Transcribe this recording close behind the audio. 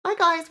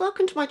Hi guys,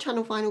 welcome to my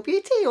channel Vinyl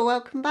Beauty, or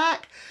welcome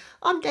back.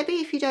 I'm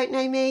Debbie if you don't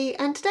know me,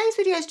 and today's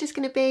video is just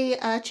going to be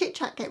a chit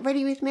chat, get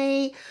ready with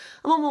me.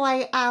 I'm on my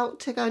way out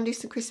to go and do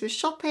some Christmas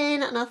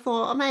shopping, and I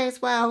thought I may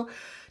as well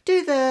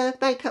do the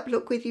makeup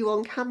look with you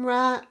on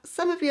camera.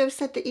 Some of you have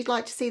said that you'd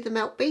like to see the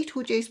Melt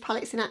Beetlejuice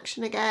palettes in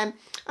action again,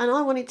 and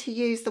I wanted to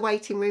use the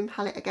Waiting Room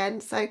palette again,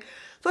 so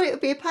thought it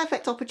would be a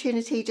perfect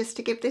opportunity just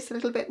to give this a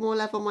little bit more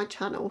love on my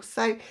channel.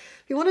 So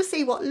if you want to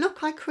see what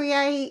look I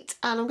create,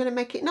 and I'm going to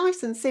make it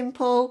nice and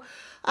simple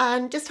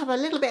and just have a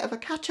little bit of a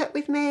catch up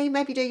with me,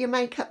 maybe do your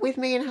makeup with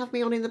me and have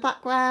me on in the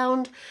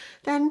background,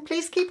 then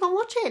please keep on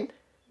watching.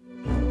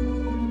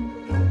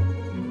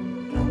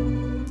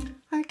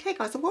 Okay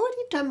guys, I've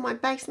already done my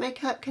base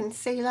makeup,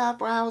 concealer,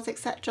 brows,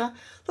 etc.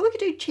 Thought we could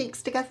do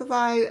cheeks together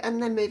though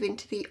and then move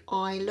into the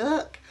eye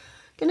look.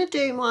 Going to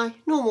do my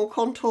normal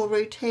contour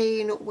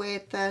routine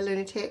with the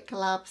LunaTick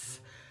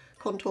Labs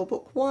Contour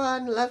Book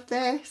 1. Love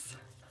this.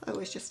 I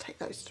always just take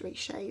those 3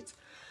 shades.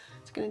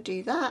 So going to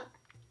do that.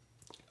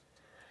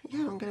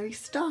 Yeah, I'm going to be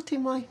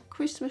starting my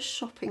Christmas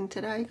shopping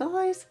today,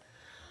 guys.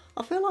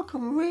 I feel like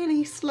I'm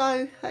really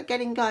slow at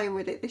getting going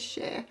with it this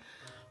year.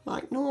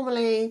 Like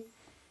normally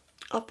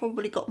I've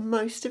probably got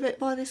most of it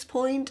by this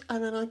point,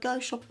 and then I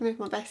go shopping with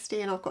my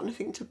bestie and I've got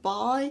nothing to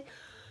buy.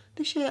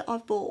 This year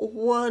I've bought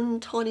one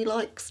tiny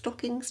like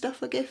stocking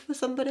stuffer gift for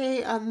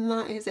somebody, and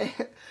that is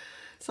it.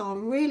 So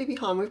I'm really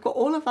behind. We've got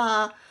all of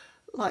our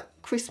like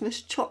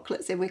Christmas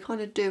chocolates in. We kind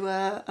of do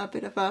a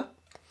bit of a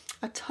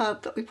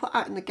tub that we put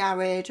out in the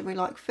garage, and we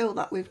like fill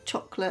that with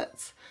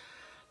chocolates,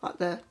 like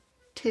the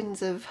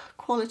tins of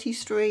Quality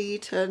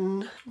Street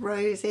and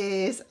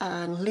Roses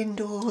and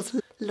Lindors.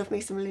 Love me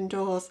some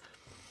Lindors,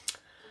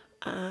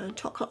 and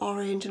chocolate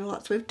orange and all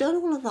that. So we've done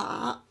all of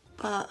that,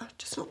 but I've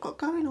just not got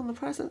going on the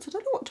presents. I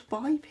don't know what to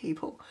buy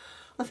people.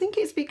 I think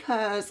it's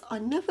because I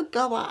never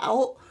go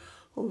out,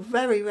 or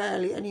very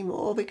rarely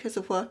anymore, because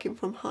of working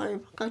from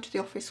home. I go to the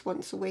office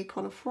once a week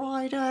on a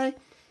Friday,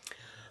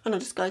 and I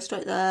just go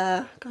straight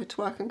there, go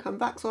to work and come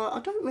back. So I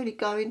don't really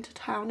go into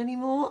town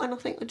anymore, and I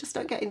think I just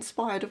don't get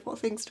inspired of what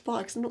things to buy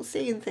because I'm not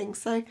seeing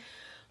things. So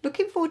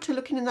looking forward to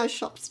looking in those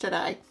shops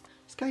today.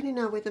 Just going in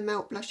now with the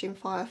Melt Blush in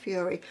Fire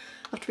Fury.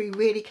 I have to be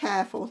really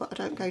careful that I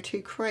don't go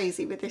too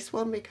crazy with this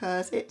one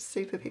because it's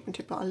super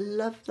pigmented, but I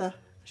love the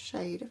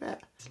shade of it.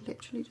 It's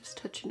literally just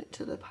touching it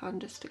to the pan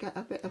just to get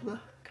a bit of the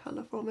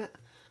colour from it.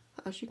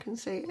 As you can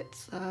see,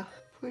 it's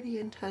pretty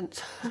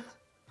intense.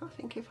 I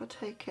think if I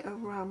take it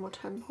around my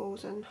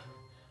temples, and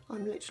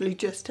I'm literally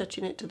just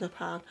touching it to the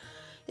pan.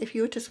 If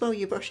you were to swell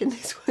your brush in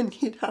this one,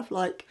 you'd have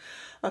like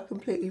a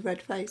completely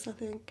red face, I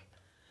think.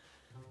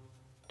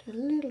 A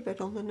little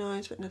bit on the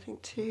nose, but nothing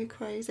too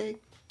crazy.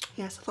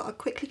 Yes, I thought I'd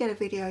quickly get a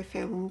video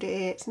filmed.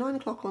 It's 9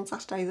 o'clock on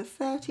Saturday the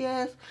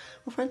 30th.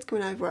 My friend's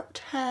coming over at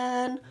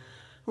 10. And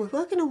we're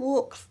going to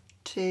walk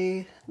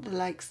to the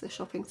lakes, the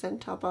shopping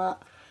centre,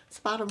 but it's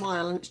about a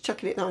mile and it's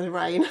chucking it down in the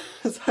rain,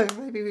 so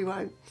maybe we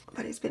won't.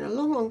 But it's been a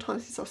long, long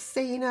time since I've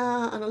seen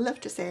her, and I love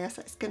to see her,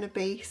 so it's going to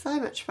be so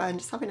much fun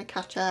just having a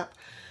catch up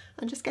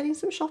and just getting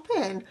some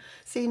shopping,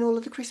 seeing all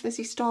of the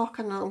Christmassy stock.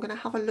 And I'm going to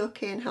have a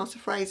look in House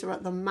of Fraser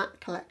at the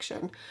matte collection.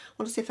 I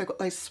want to see if they've got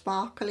those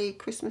sparkly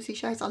Christmassy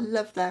shades. I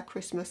love their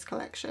Christmas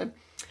collection.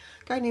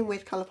 Going in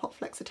with ColourPop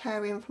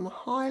Flexitarian from a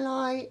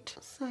highlight.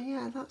 So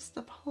yeah, that's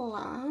the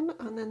plan.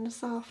 And then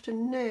this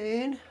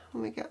afternoon,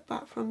 when we get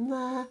back from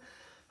there,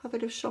 a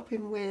bit of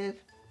shopping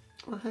with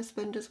my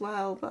husband as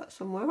well, but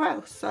somewhere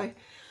else. So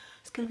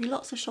it's going to be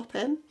lots of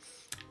shopping.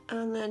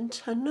 And then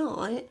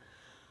tonight,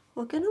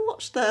 we're going to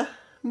watch the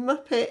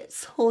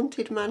Muppets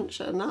Haunted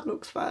Mansion. That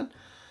looks fun.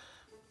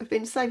 I've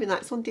been saving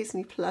that. It's on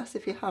Disney Plus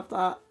if you have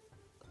that.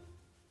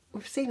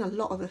 We've seen a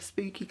lot of the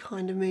spooky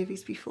kind of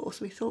movies before,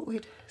 so we thought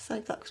we'd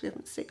save that because we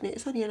haven't seen it.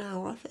 It's only an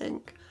hour, I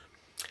think.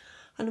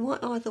 And I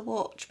might either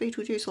watch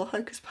Beetlejuice or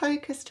Hocus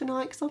Pocus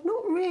tonight, because I've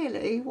not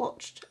really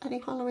watched any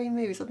Halloween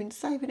movies. I've been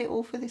saving it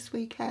all for this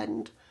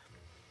weekend.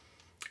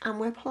 And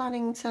we're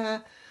planning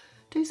to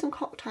do some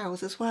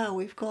cocktails as well.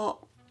 We've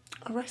got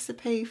a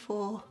recipe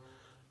for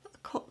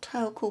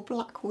cocktail called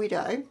Black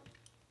Widow,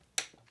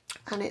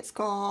 and it's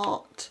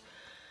got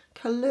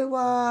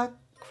Kahlua,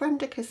 creme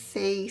de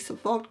cassis,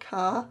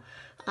 vodka,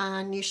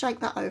 and you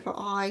shake that over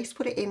ice,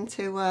 put it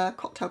into a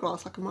cocktail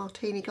glass, like a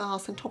martini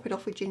glass, and top it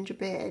off with ginger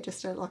beer,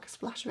 just like a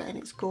splash of it, and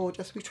it's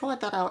gorgeous. We tried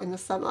that out in the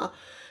summer,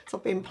 so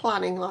I've been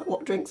planning like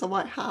what drinks I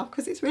might have,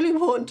 because it's really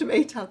important to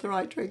me to have the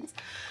right drinks.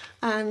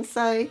 And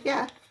so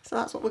yeah, so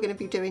that's what we're going to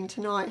be doing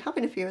tonight,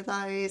 having a few of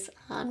those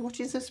and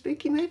watching some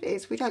spooky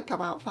movies. We don't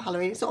go out for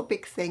Halloween, it's not a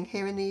big thing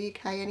here in the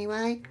UK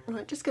anyway.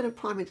 Right, just going to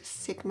prime with the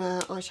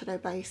Sigma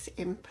eyeshadow base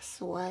in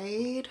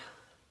Persuade.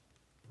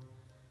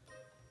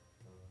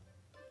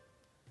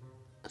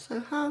 So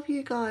how have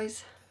you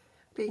guys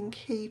been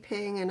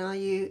keeping, and are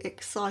you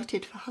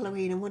excited for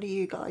Halloween, and what are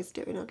you guys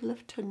doing? I'd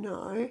love to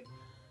know.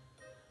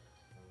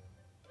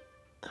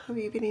 Have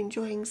you been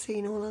enjoying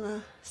seeing all of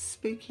the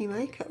spooky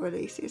makeup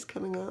releases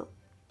coming out?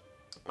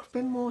 I've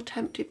been more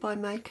tempted by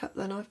makeup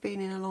than I've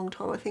been in a long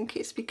time. I think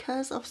it's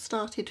because I've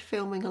started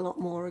filming a lot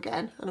more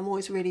again, and I'm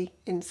always really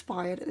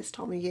inspired at this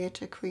time of year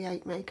to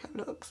create makeup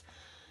looks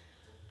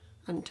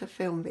and to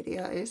film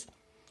videos,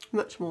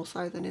 much more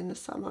so than in the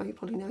summer. You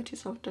probably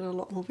noticed I've done a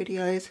lot more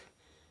videos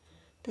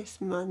this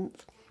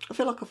month. I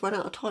feel like I've run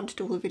out of time to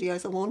do all the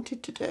videos I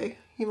wanted to do.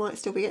 You might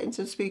still be getting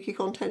some spooky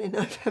content in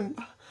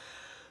November.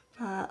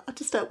 But I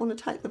just don't want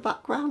to take the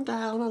background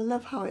down. I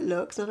love how it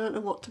looks. I don't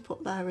know what to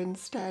put there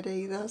instead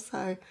either, so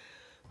I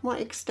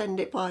might extend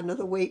it by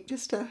another week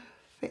just to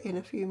fit in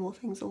a few more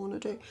things I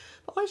want to do.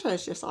 But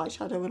eyeshadow's just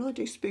eyeshadow, and I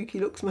do spooky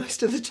looks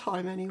most of the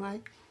time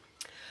anyway.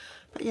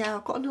 But yeah,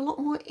 I've gotten a lot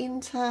more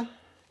into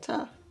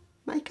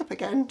makeup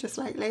again just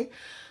lately,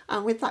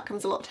 and with that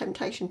comes a lot of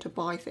temptation to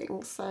buy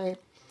things, so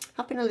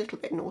I've been a little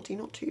bit naughty,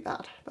 not too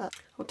bad, but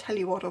I'll tell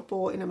you what I've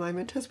bought in a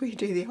moment as we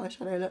do the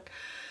eyeshadow look.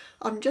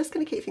 I'm just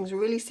going to keep things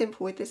really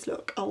simple with this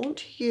look. I want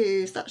to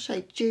use that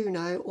shade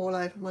Juno all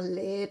over my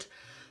lid,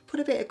 put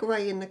a bit of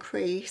grey in the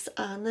crease,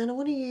 and then I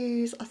want to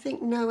use, I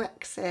think, No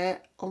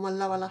Exit on my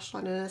lower lash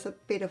line, and there's a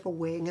bit of a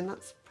wing, and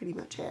that's pretty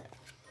much it.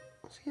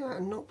 So yeah,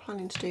 I'm not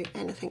planning to do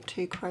anything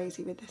too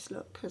crazy with this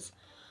look, because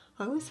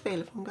I always feel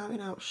if I'm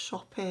going out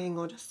shopping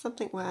or just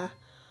something where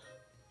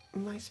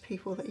most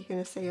people that you're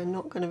going to see are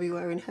not going to be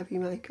wearing heavy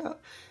makeup,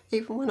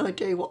 even when I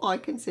do what I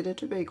consider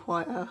to be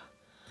quite a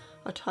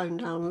toned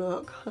down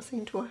look, I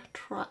seem to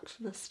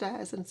attract the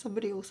stares, and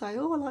somebody will say,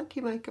 oh, I like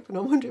your makeup, and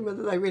I'm wondering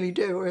whether they really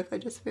do or if they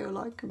just feel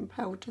like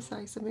compelled to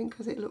say something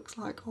because it looks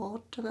like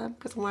odd to them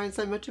because I'm wearing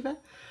so much of it.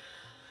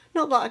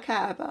 Not that I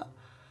care, but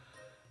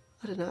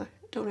I don't know,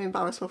 don't want to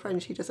embarrass my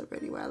friend, she doesn't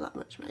really wear that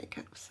much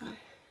makeup, so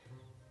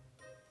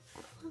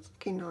that's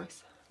looking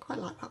nice. Quite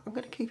like that. I'm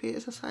going to keep it,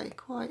 as I say,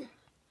 quite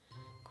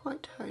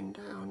toned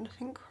down,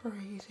 nothing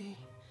crazy.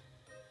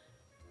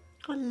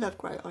 I love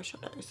grey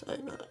eyeshadow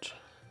so much.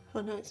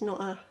 I know it's not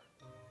a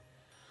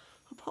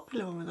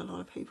popular one with a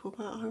lot of people,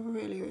 but I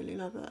really, really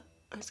love it.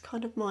 It's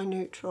kind of my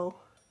neutral.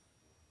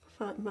 I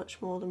prefer it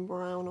much more than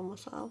brown on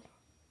myself.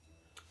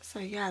 So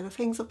yeah, the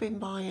things I've been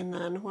buying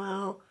then,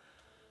 well,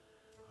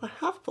 I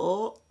have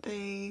bought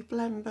the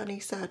Blend Bunny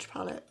Surge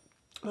palette,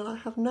 and I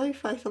have no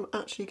faith I'm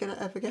actually going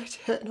to ever get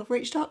it, and I've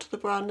reached out to the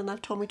brand and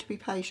they've told me to be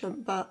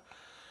patient, but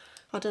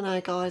I don't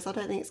know guys, I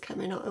don't think it's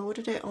coming. I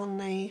ordered it on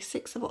the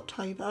 6th of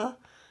October.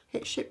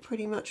 It shipped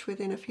pretty much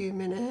within a few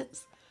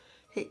minutes.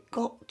 It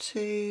got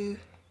to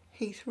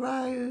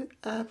Heathrow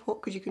Airport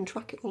because you can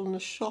track it all on the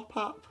shop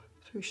app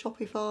through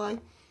Shopify.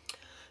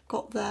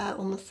 Got there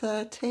on the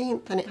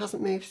 13th and it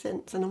hasn't moved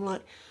since, and I'm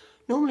like,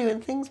 normally when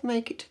things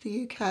make it to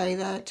the UK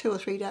they're 2 or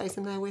 3 days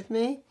and they're with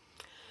me.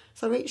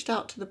 So I reached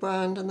out to the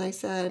brand and they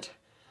said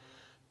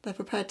they're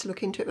prepared to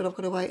look into it, but I've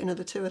got to wait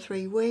another 2 or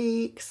 3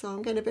 weeks, so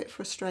I'm getting a bit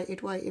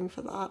frustrated waiting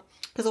for that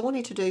because I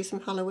wanted to do some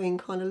Halloween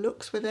kind of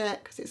looks with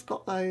it because it's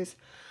got those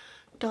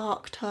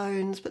dark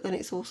tones, but then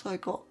it's also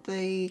got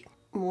the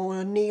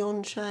more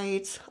neon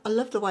shades. I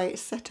love the way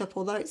it's set up,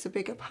 although it's a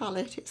bigger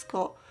palette, it's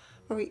got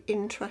a very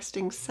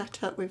interesting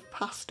setup with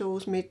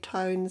pastels,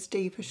 mid-tones,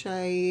 deeper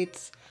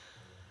shades,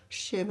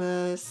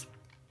 shimmers,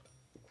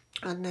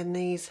 and then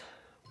these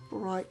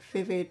bright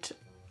vivid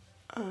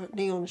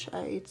neon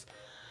shades.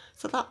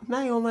 So that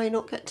may or may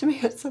not get to me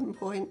at some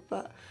point,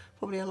 but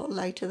probably a lot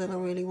later than I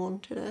really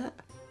wanted it.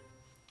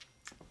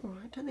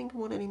 Right, I don't think I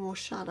want any more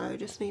shadow,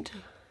 just need to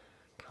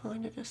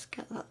kind of just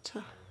get that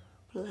to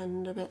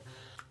blend a bit.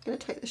 I'm going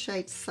to take the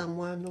shade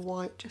Somewhere and the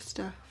white just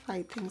to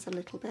fade things a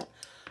little bit,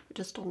 but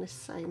just on this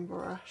same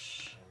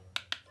brush.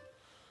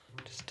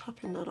 Just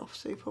tapping that off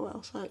super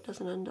well so it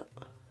doesn't end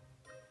up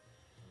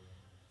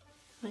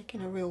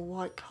making a real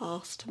white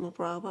cast to my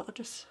brow, but I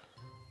just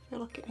feel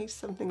like it needs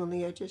something on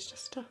the edges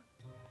just to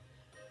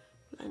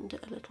blend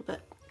it a little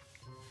bit.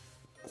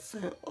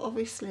 So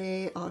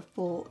obviously I've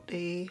bought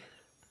the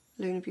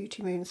Luna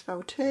Beauty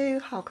Moonspell 2,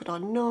 how could I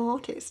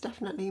not? It's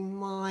definitely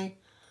my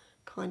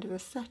kind of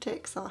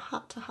aesthetic, so I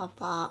had to have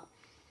that,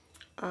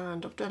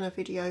 and I've done a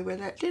video with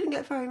it. Didn't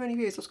get very many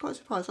views, I was quite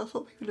surprised. I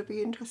thought people would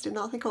be interested in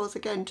that. I think I was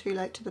again too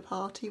late to the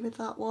party with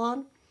that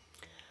one,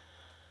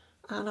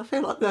 and I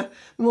feel like the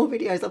more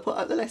videos I put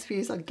up the less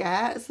views I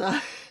get, so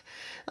I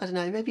don't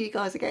know, maybe you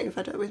guys are getting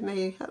fed up with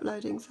me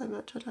uploading so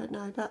much, I don't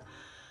know,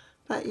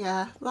 but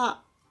yeah, that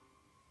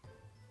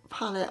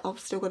palette I've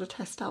still got to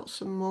test out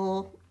some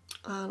more,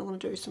 and I want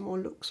to do some more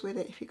looks with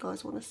it if you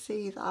guys want to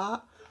see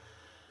that.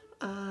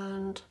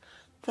 And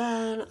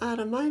then I had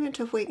a moment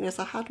of weakness.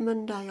 I had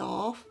Monday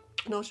off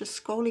and I was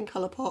just scrolling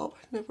ColourPop.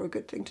 Never a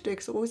good thing to do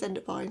because I always end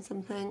up buying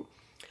something.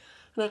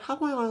 And I'd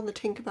had my eye on the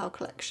Tinkerbell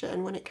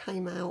collection when it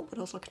came out, but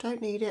I was like, I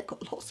don't need it.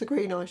 Got lots of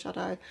green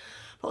eyeshadow.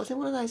 But I was in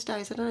one of those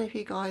days, I don't know if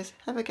you guys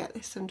ever get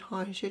this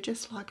sometimes, you're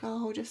just like,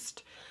 oh,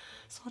 just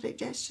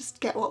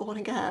get what I want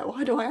to get.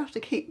 Why do I have to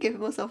keep giving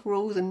myself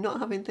rules and not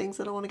having things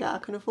that I want to get? I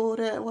can afford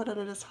it. Why don't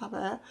I just have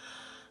it?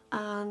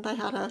 And they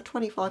had a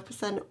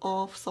 25%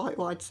 off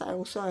site-wide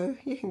sale, so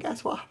you can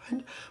guess what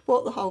happened.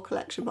 Bought the whole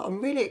collection, but I'm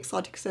really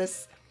excited because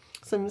there's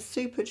some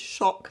Super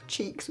Shock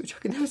cheeks, which I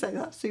can never say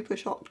that, Super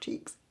Shock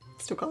cheeks.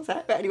 still can't say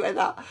it, but anyway,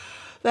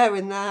 they're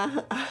in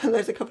there.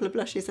 There's a couple of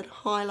blushes and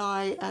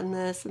highlight, and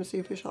there's some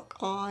Super Shock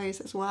eyes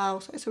as well.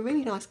 So it's a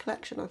really nice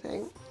collection, I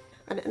think.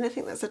 And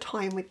anything that's a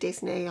tie-in with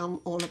Disney, I'm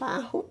all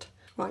about.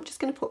 Right, just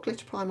going to put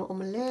glitter primer on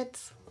my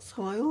lids.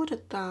 So I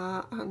ordered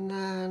that, and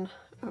then,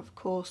 of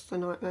course, the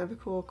Nightmare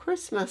Before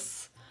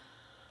Christmas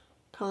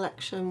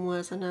collection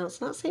was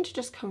announced. And that seemed to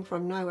just come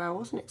from nowhere. I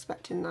wasn't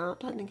expecting that. I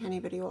don't think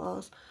anybody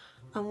was.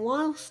 And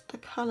whilst the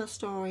colour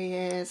story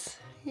is,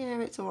 yeah,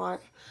 it's alright.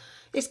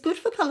 It's good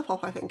for ColourPop,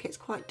 I think. It's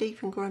quite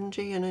deep and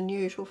grungy and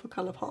unusual for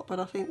ColourPop, but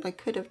I think they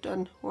could have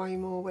done way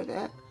more with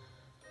it,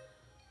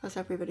 as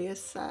everybody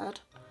has said.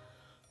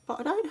 But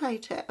I don't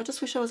hate it. I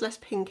just wish I was less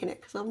pink in it,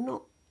 because I'm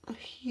not the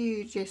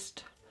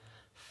hugest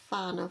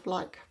fan of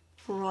like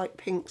bright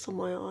pinks on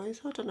my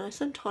eyes. I don't know,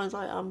 sometimes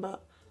I am,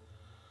 but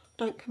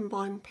don't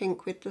combine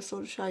pink with the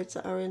sort of shades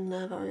that are in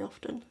there very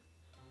often.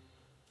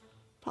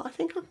 But I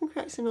think I can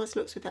create some nice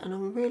looks with it, and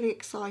I'm really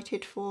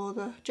excited for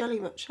the Jelly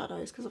Matte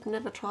shadows because I've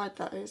never tried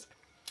those.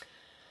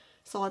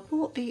 So I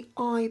bought the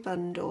eye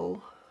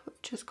bundle,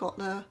 which has got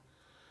the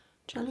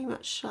Jelly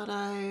Matte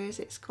shadows,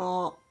 it's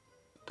got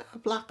the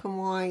black and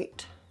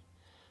white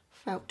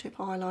felt tip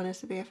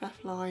eyeliners, the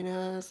BFF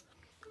liners,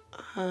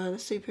 the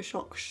Super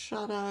Shock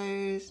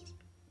shadows,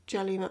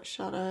 Jelly Matte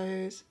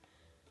shadows.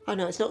 Oh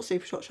no, it's not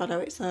Super Shock shadow,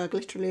 it's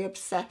Glitterily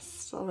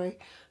Obsessed, sorry,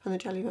 and the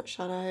Jelly Matte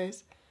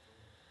shadows,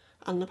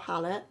 and the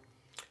palette.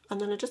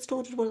 And then I just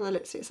ordered one of the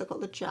lipsticks. I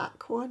got the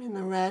Jack one in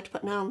the red,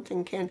 but now I'm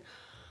thinking,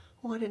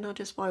 why didn't I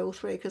just buy all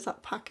three? Because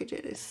that packaging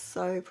is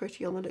so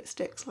pretty on the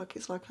lipsticks, like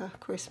it's like a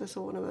Christmas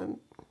ornament.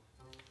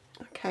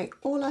 Okay,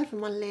 all over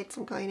my lids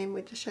I'm going in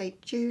with the shade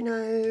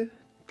Juno,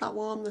 that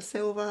one, the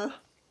silver.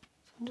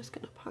 So I'm just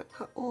going to pack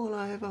that all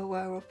over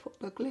where I've put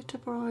the glitter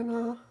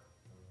primer.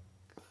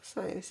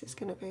 So this is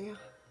going to be a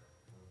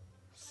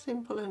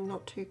simple and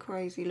not too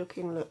crazy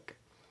looking look,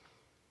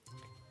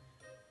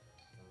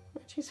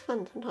 which is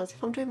fun sometimes.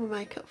 If I'm doing my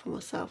makeup for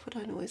myself, I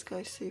don't always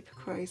go super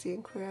crazy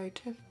and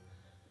creative.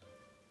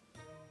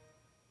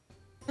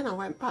 Then I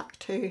went back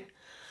to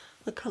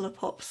the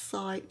ColourPop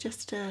site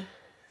just to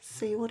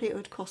see what it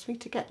would cost me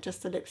to get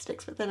just the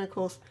lipsticks, but then of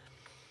course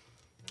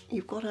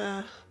you've got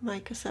to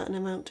make a certain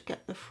amount to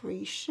get the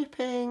free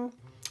shipping,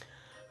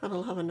 and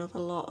I'll have another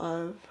lot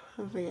of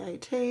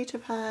VAT to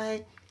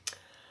pay.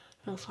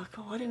 And I was like,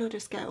 oh, why didn't I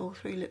just get all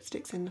three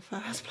lipsticks in the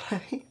first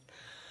place?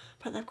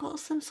 But they've got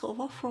some sort of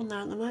offer on there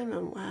at the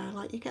moment where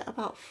like you get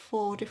about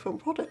 4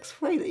 different products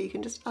free that you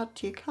can just add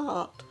to your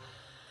cart.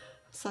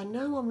 So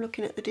now I'm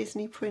looking at the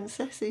Disney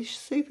Princesses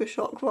Super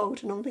Shock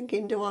Vault and I'm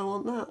thinking, do I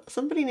want that?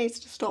 Somebody needs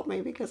to stop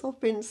me because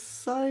I've been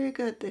so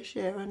good this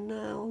year and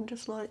now I'm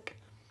just like,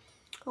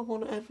 I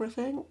want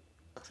everything.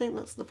 I think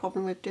that's the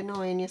problem with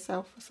denying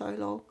yourself for so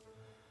long.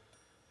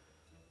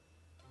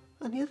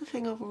 And the other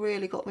thing I've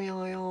really got my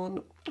eye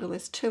on, well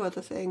there's 2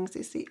 other things,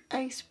 is the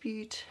Ace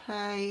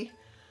Beauté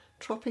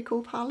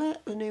Tropical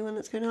palette, the new one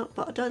that's going out,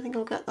 but I don't think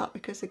I'll get that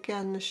because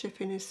again the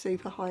shipping is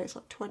super high. It's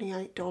like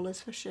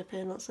 $28 for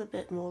shipping. That's a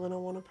bit more than I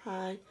want to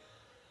pay,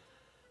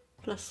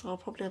 plus I'll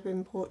probably have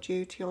import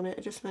duty on it.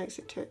 It just makes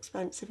it too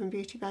expensive, and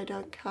Beauty Bay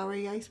don't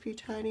carry Ace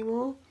Beauté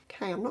anymore.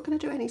 Okay, I'm not going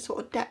to do any sort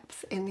of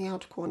depth in the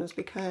outer corners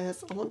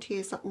because I want to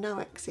use that No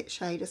Exit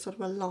shade as sort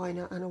of a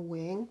liner and a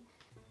wing.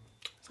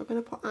 So I'm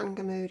going to put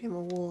Anger Mood in my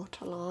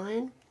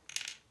waterline.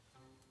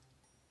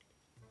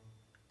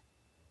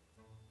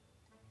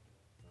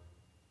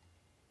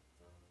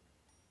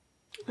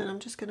 And I'm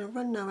just going to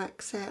run No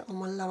Exit on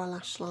my lower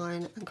lash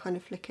line and kind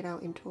of flick it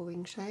out into a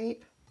wing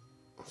shape.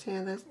 So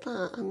yeah, there's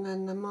that, and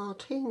then the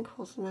Martine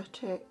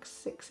Cosmetics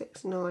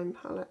 669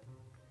 palette,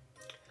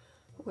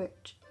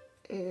 which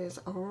is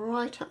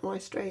right up my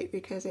street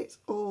because it's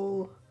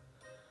all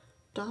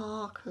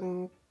dark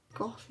and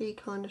gothy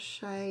kind of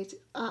shades.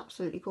 It's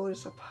absolutely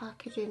gorgeous. The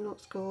packaging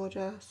looks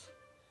gorgeous.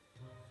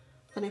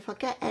 And if I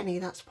get any,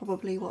 that's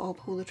probably what I'll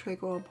pull the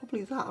trigger on.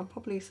 Probably that and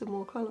probably some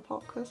more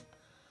ColourPop, because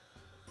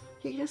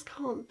you just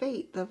can't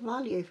beat the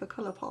value for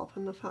ColourPop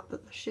and the fact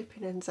that the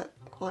shipping ends up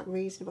quite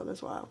reasonable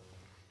as well.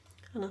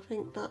 And I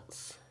think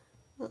that's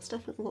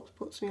definitely what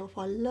puts me off.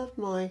 I love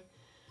my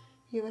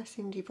US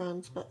indie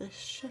brands, but the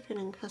shipping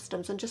and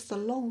customs and just the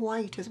long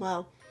wait as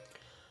well.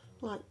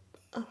 Like,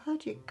 I've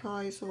heard you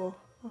guys, or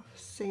I've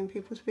seen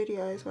people's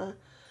videos where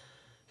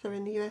they're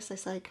in the US, they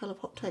say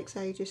ColourPop takes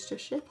ages to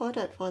ship. I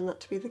don't find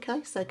that to be the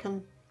case. They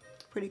come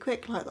pretty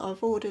quick. Like,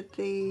 I've ordered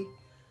the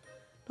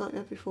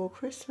Nightmare Before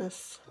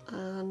Christmas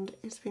and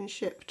it's been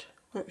shipped,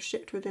 well, it was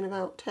shipped within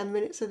about 10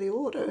 minutes of the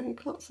order. You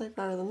can't say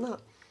better than that.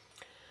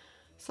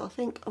 So I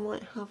think I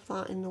might have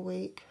that in the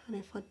week, and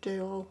if I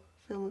do I'll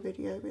film a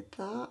video with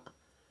that.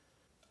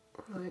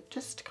 Right,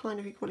 just to kind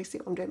of equally see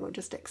what I'm doing, I'm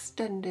just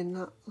extending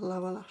that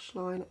lower lash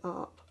line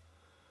up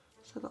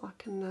so that I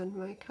can then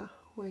make a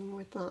wing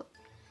with that,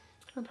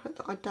 and hope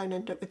that I don't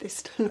end up with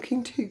this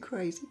looking too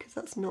crazy, because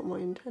that's not my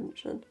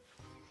intention.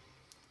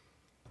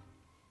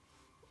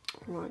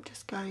 Right,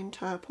 just going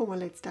to pull my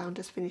lids down,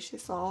 just finish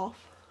this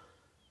off.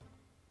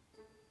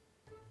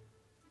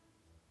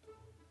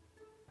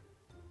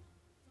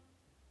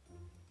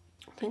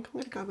 think I'm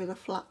going to go with a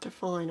flat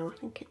definer. I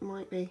think it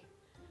might be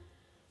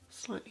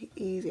slightly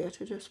easier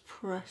to just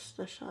press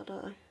the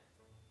shadow.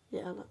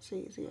 Yeah, that's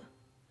easier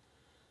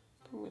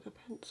than with a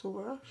pencil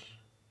brush.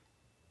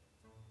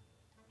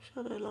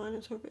 Shadow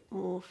liners are a bit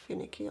more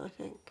finicky, I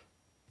think.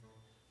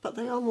 But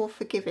they are more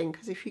forgiving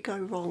because if you go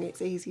wrong,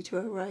 it's easy to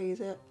erase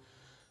it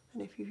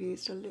than if you've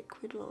used a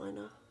liquid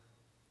liner.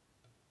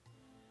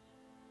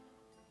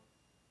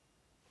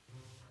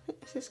 I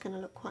think this is going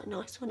to look quite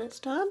nice when it's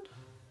done.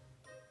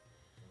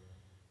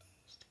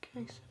 Just a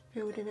case of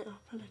building it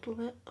up a little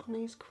bit on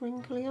these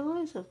crinkly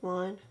eyes of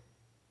mine.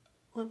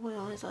 When my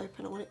eyes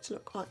open, I want it to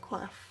look like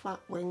quite a fat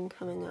wing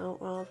coming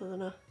out rather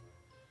than a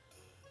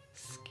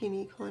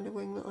skinny kind of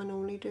wing that I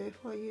normally do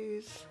if I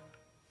use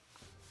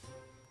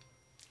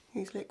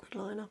liquid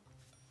liner.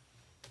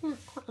 Yeah,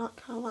 quite like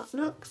how that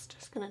looks.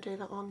 Just going to do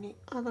that on the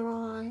other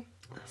eye.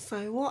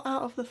 So what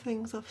out of the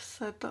things I've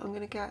said that I'm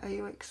going to get are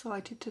you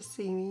excited to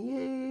see me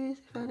use,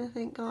 if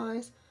anything,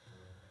 guys?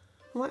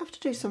 I might have to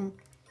do some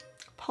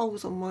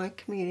polls on my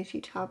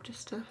community tab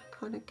just to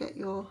kind of get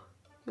your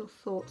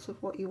thoughts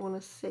of what you want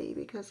to see,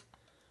 because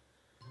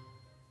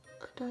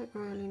I don't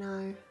really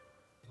know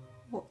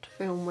what to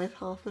film with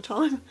half the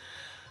time.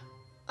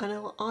 I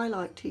know what I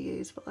like to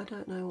use, but I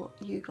don't know what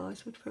you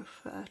guys would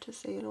prefer to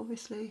see, and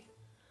obviously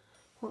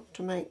want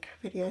to make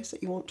videos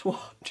that you want to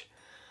watch,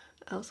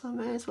 else I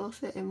may as well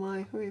sit in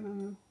my room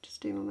and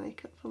just do my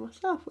makeup for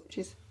myself, which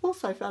is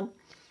also fun.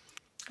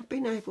 I've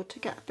been able to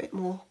get a bit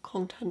more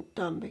content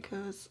done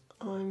because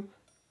I'm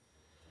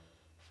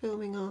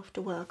filming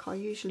after work. I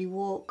usually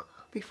walk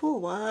before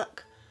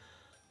work.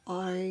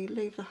 I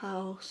leave the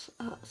house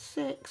at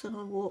 6 and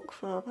I walk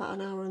for about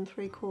an hour and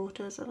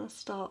 3/4 and I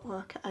start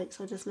work at 8.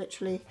 So I just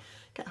literally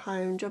get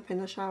home, jump in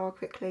the shower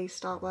quickly,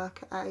 start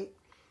work at 8.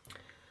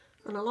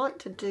 And I like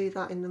to do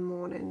that in the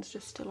mornings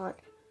just to like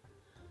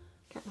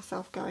get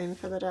myself going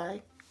for the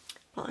day.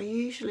 But I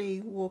usually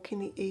walk in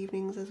the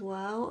evenings as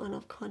well, and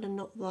I've kind of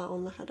knocked that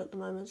on the head at the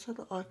moment so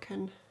that I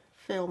can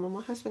film. And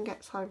my husband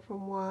gets home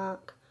from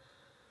work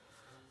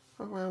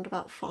around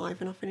about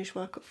 5 and I finish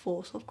work at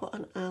 4, so I've got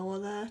an hour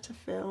there to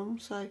film.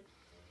 So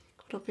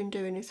what I've been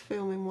doing is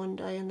filming one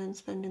day and then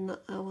spending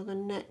that hour the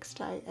next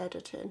day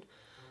editing,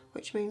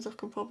 which means I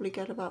can probably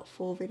get about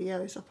 4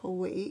 videos up a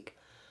week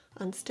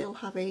and still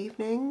have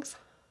evenings,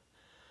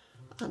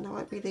 and there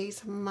won't be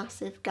these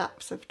massive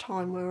gaps of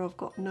time where I've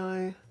got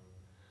no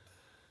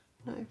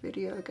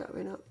video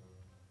going up.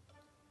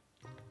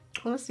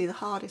 Honestly, the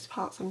hardest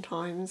part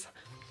sometimes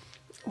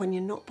when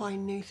you're not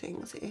buying new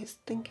things is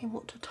thinking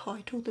what to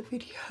title the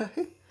video.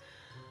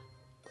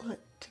 Like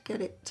to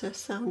get it to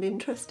sound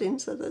interesting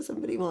so that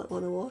somebody might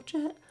want to watch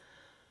it.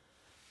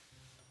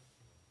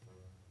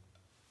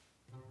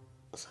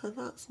 So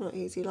that's not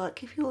easy.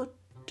 Like if you're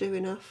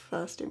doing a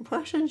first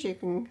impressions, you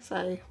can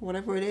say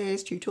whatever it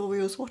is,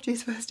 tutorial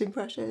swatches, first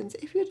impressions.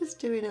 If you're just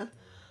doing a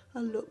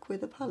look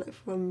with a palette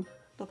from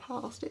the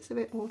past, it's a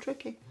bit more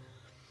tricky.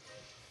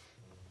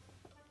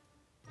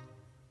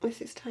 This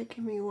is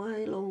taking me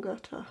way longer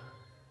to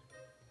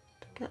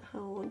get how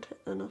I want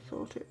it than I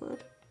thought it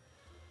would.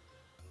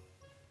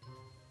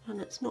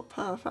 And it's not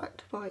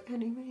perfect by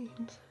any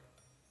means.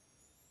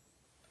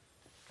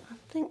 I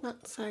think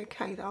that's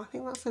okay though. I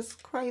think that's as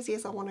crazy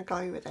as I want to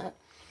go with it.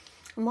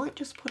 I might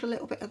just put a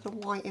little bit of the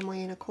white in my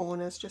inner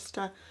corners just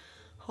to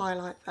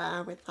highlight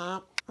there with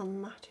that. A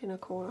matte inner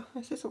corner.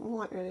 This isn't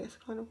white really, it's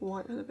kind of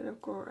white with a bit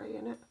of grey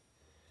in it.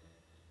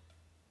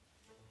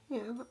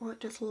 Yeah, that might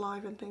just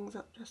liven things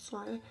up just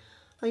slightly.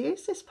 I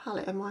used this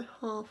palette in my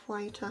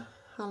halfway to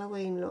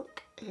Halloween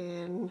look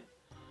in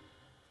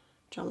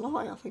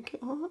July, I think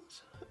it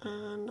was,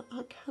 and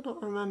I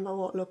cannot remember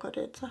what look I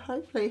did, so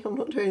hopefully I'm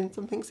not doing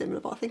something similar,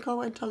 but I think I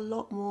went a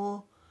lot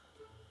more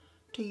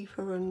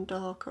deeper and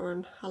darker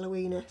and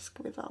Halloween-esque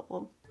with that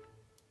one.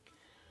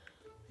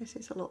 This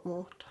is a lot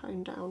more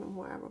toned down and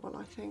wearable,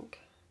 I think.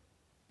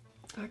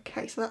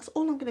 Okay, so that's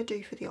all I'm going to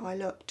do for the eye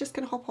look. Just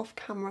going to hop off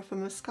camera for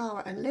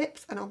mascara and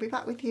lips, and I'll be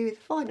back with you with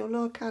the final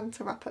look and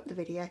to wrap up the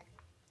video.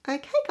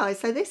 Okay guys,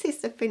 so this is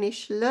the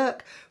finished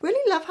look.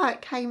 Really love how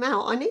it came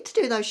out. I need to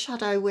do those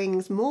shadow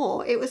wings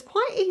more. It was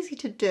quite easy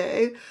to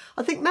do.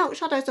 I think melt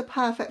shadows are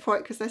perfect for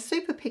it because they're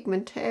super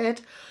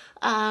pigmented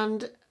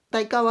and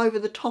they go over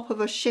the top of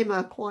a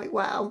shimmer quite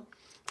well.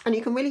 And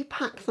you can really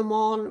pack them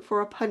on for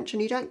a punch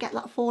and you don't get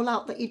that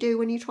fallout that you do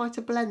when you try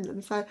to blend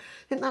them. So I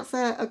think that's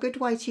a good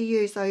way to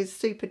use those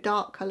super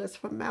dark colours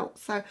from Melt.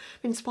 So I'm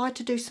inspired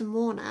to do some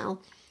more now.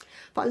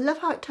 But I love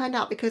how it turned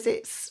out because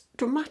it's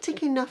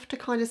dramatic enough to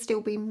kind of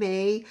still be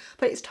me,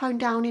 but it's toned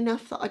down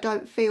enough that I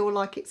don't feel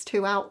like it's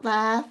too out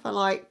there for,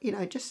 like, you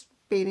know, just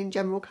being in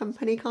general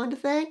company kind of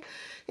thing,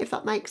 if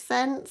that makes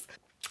sense.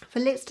 For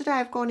lips today,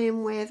 I've gone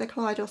in with a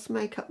Kaleidos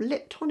Makeup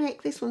Lip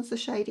Tonic. This one's the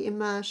shade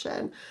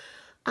Immersion.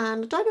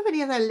 And I don't have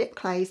any of their lip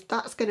clays.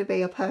 That's going to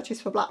be a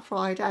purchase for Black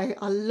Friday.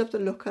 I love the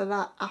look of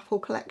that Apple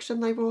collection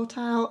they brought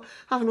out.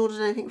 Haven't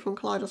ordered anything from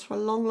Kaleidos for a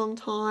long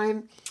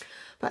time.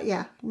 But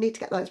yeah, need to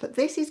get those. But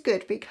this is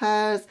good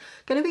because I'm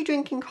going to be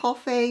drinking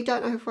coffee.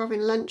 Don't know if we're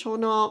having lunch or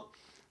not.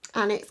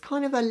 and it's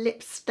kind of a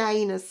lip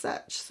stain as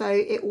such, so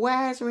it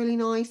wears really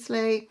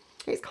nicely.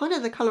 It's kind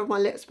of the colour of my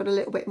lips but a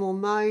little bit more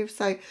mauve,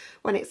 so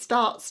when it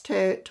starts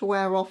to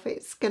wear off,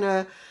 it's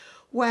gonna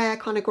wear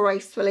kind of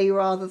gracefully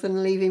rather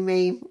than leaving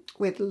me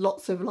with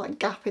lots of like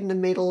gap in the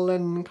middle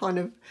and kind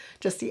of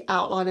just the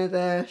outline of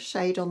the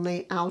shade on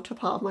the outer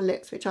part of my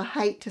lips, which I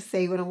hate to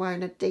see when I'm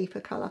wearing a deeper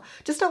colour.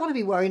 Just don't want to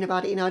be worrying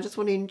about it, you know, I just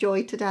want to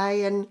enjoy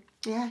today and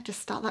yeah, just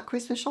start that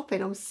Christmas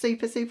shopping. I'm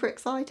super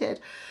excited.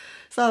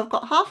 So I've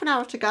got half an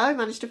hour to go. I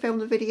managed to film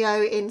the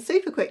video in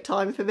super quick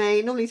time for me.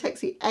 It normally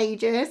takes me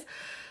ages.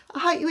 I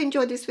hope you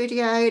enjoyed this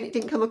video and it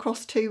didn't come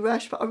across too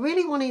rushed, but I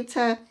really wanted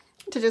to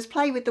just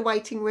play with the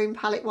waiting room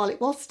palette while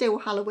it was still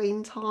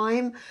Halloween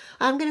time.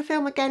 I'm going to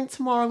film again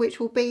tomorrow, which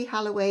will be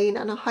Halloween,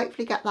 and I'll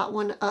hopefully get that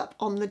one up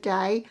on the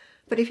day.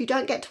 But if you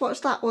don't get to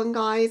watch that one,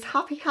 guys,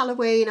 happy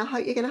Halloween. I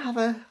hope you're going to have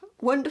a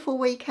wonderful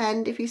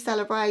weekend if you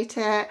celebrate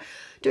it,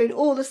 doing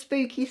all the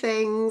spooky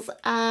things,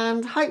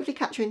 and hopefully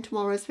catch you in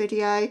tomorrow's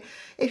video.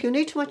 If you're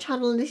new to my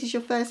channel and this is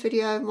your first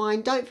video of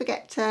mine, don't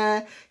forget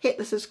to hit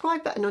the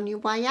subscribe button on your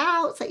way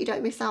out so that you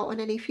don't miss out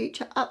on any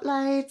future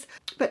uploads.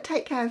 But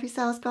take care of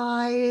yourselves,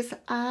 guys,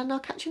 and I'll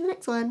catch you in the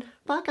next one.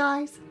 Bye,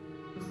 guys.